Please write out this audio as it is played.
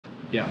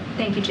Yeah.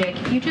 Thank you,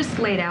 Jake. You just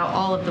laid out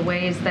all of the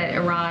ways that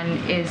Iran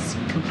is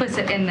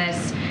complicit in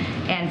this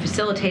and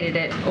facilitated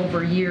it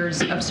over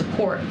years of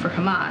support for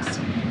Hamas.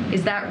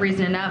 Is that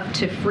reason enough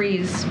to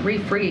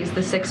refreeze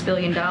the $6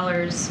 billion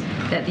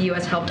that the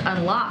U.S. helped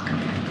unlock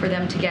for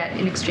them to get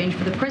in exchange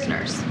for the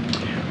prisoners?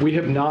 We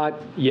have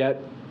not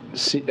yet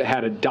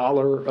had a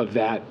dollar of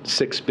that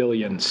 $6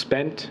 billion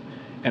spent,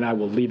 and I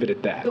will leave it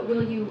at that. But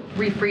will you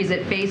refreeze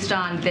it based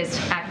on this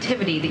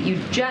activity that you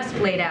just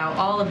laid out,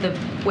 all of the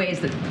ways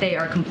that they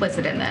are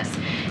complicit in this?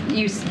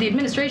 The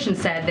administration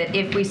said that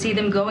if we see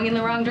them going in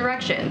the wrong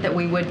direction, that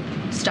we would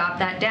stop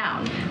that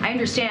down. I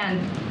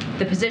understand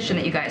the position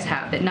that you guys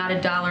have, that not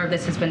a dollar of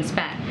this has been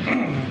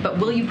spent. But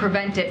will you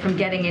prevent it from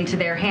getting into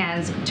their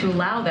hands to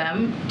allow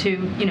them to,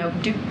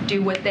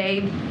 do what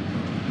they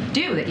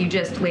do that you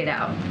just laid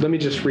out? Let me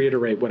just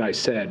reiterate what I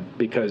said,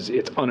 because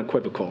it's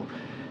unequivocal.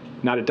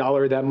 Not a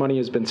dollar of that money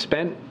has been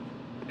spent,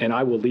 and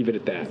I will leave it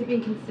at that. Is it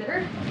being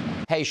considered?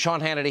 Hey,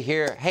 Sean Hannity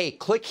here. Hey,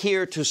 click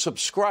here to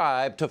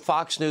subscribe to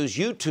Fox News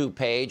YouTube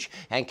page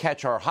and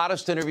catch our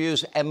hottest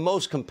interviews and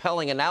most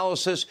compelling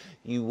analysis.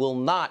 You will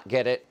not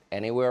get it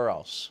anywhere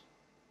else.